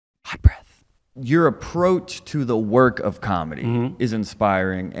your approach to the work of comedy is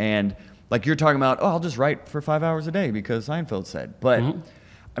inspiring. And like you're talking about, oh, I'll just write for 5 hours a day because Seinfeld said. But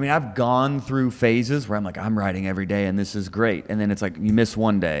I mean, I've gone through phases where I'm like, I'm writing every day and this is great. And then it's like you miss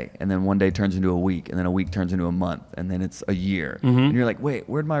one day and then one day turns into a week and then a week turns into a month and then it's a year. And you're like, wait,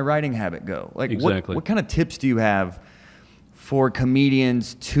 where'd my writing habit go? Like what kind of tips do you have for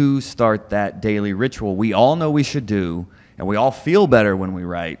comedians to start that daily ritual we all know we should do and we all feel better when we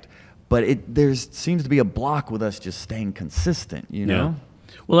write, but there seems to be a block with us just staying consistent, you know?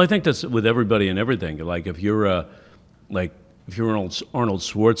 Well, I think that's with everybody and everything. Like if you're Arnold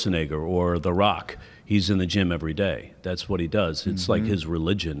Schwarzenegger or The Rock, he's in the gym every day. That's what he does. It's like his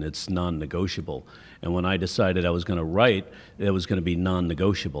religion. It's non-negotiable. And when I decided I was going to write, it was going to be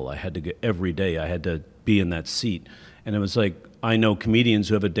non-negotiable. I had to go every day. I had to be in that seat. And it was like, I know comedians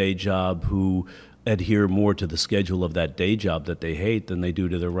who have a day job who adhere more to the schedule of that day job that they hate than they do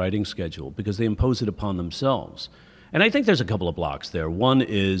to their writing schedule because they impose it upon themselves. And I think there's a couple of blocks there. One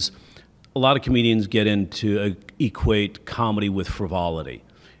is a lot of comedians get into equate comedy with frivolity,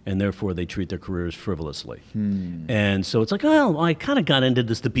 and therefore they treat their careers frivolously. And so it's like, oh, I kind of got into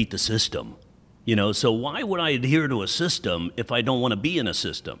this to beat the system, you know, so why would I adhere to a system if I don't want to be in a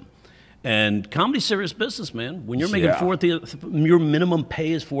system? And comedy's serious business, man. When you're making your minimum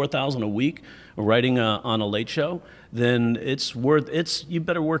pay is $4,000 a week, writing on a late show, then you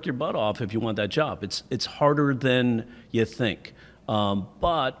better work your butt off if you want that job. It's harder than you think,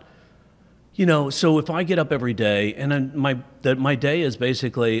 but. You know, so if I get up every day, and then my day is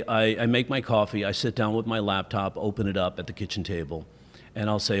basically I make my coffee, I sit down with my laptop, open it up at the kitchen table, and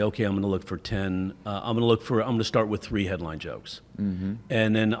I'll say, okay, I'm going to look for 10. I'm going to start with 3 headline jokes, and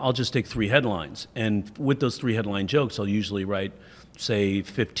then I'll just take 3 headlines, and with those 3 headline jokes, I'll usually write, say,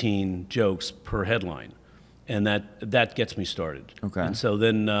 15 jokes per headline, and that gets me started. Okay. And so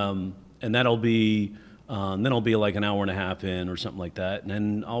then and that'll be. Then I'll be like an hour and a half in or something like that, and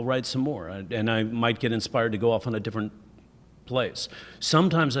then I'll write some more. And I might get inspired to go off on a different place.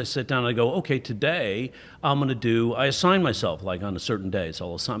 Sometimes I sit down and I go, okay, today I assign myself, like on a certain day, so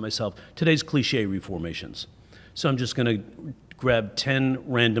I'll assign myself, today's cliche reformations. So I'm just going to grab 10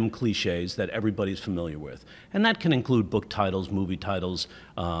 random cliches that everybody's familiar with. And that can include book titles, movie titles,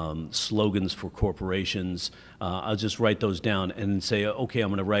 slogans for corporations. I'll just write those down and say, okay, I'm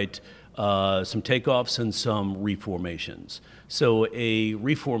going to write some takeoffs and some reformations. So a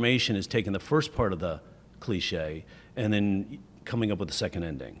reformation is taking the first part of the cliche and then coming up with the second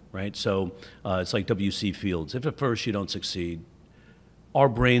ending, right? So it's like W.C. Fields. If at first you don't succeed, our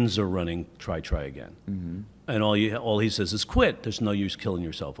brains are running, try again. And all he says is quit. There's no use killing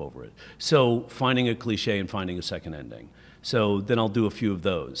yourself over it. So finding a cliche and finding a second ending. So then I'll do a few of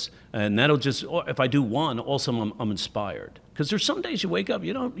those. And that'll just, if I do one, also I'm inspired. Because there's some days you wake up,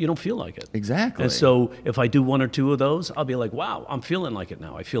 you don't feel like it. Exactly. And so if I do 1 or 2 of those, I'll be like, wow, I'm feeling like it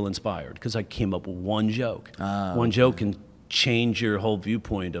now. I feel inspired because I came up with one joke. One joke can change your whole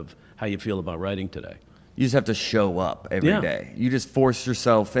viewpoint of how you feel about writing today. You just have to show up every day. You just force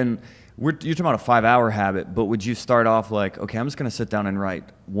yourself. And you're talking about a 5-hour habit, but would you start off like, okay, I'm just going to sit down and write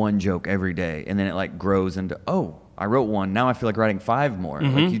one joke every day, and then it like grows into, oh, I wrote one, now I feel like writing 5 more.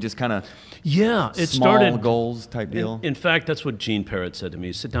 Like you just kind of small goals type deal. In fact, that's what Gene Parrott said to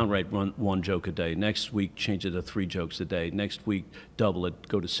me. Sit down, write one joke a day. Next week, change it to 3 jokes a day. Next week, double it,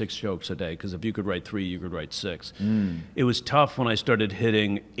 go to 6 jokes a day. Because if you could write 3, you could write 6. It was tough when I started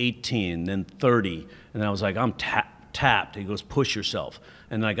hitting 18, then 30, and I was like, I'm tapped. He goes, push yourself.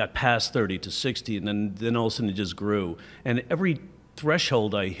 And I got past 30 to 60, and then all of a sudden it just grew. And every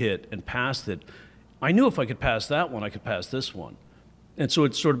threshold I hit and passed it, I knew if I could pass that one, I could pass this one. And so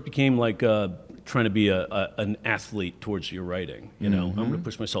it sort of became like trying to be an athlete towards your writing. You know, I'm going to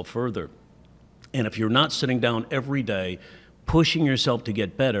push myself further. And if you're not sitting down every day, pushing yourself to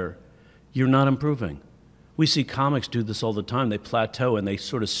get better, you're not improving. We see comics do this all the time. They plateau and they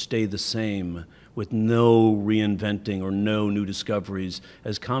sort of stay the same with no reinventing or no new discoveries.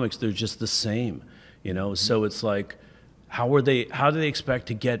 As comics, they're just the same. You know, so it's like, how do they expect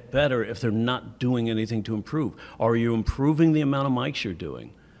to get better if they're not doing anything to improve? Are you improving the amount of mics you're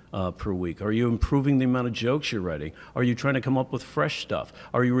doing per week? Are you improving the amount of jokes you're writing? Are you trying to come up with fresh stuff?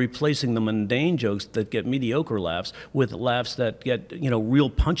 Are you replacing the mundane jokes that get mediocre laughs with laughs that get, you know, real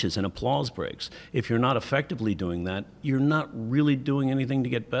punches and applause breaks? If you're not effectively doing that, you're not really doing anything to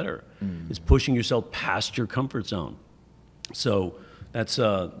get better. It's pushing yourself past your comfort zone. So that's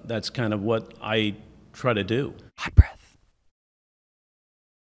kind of what I try to do. Hot breath.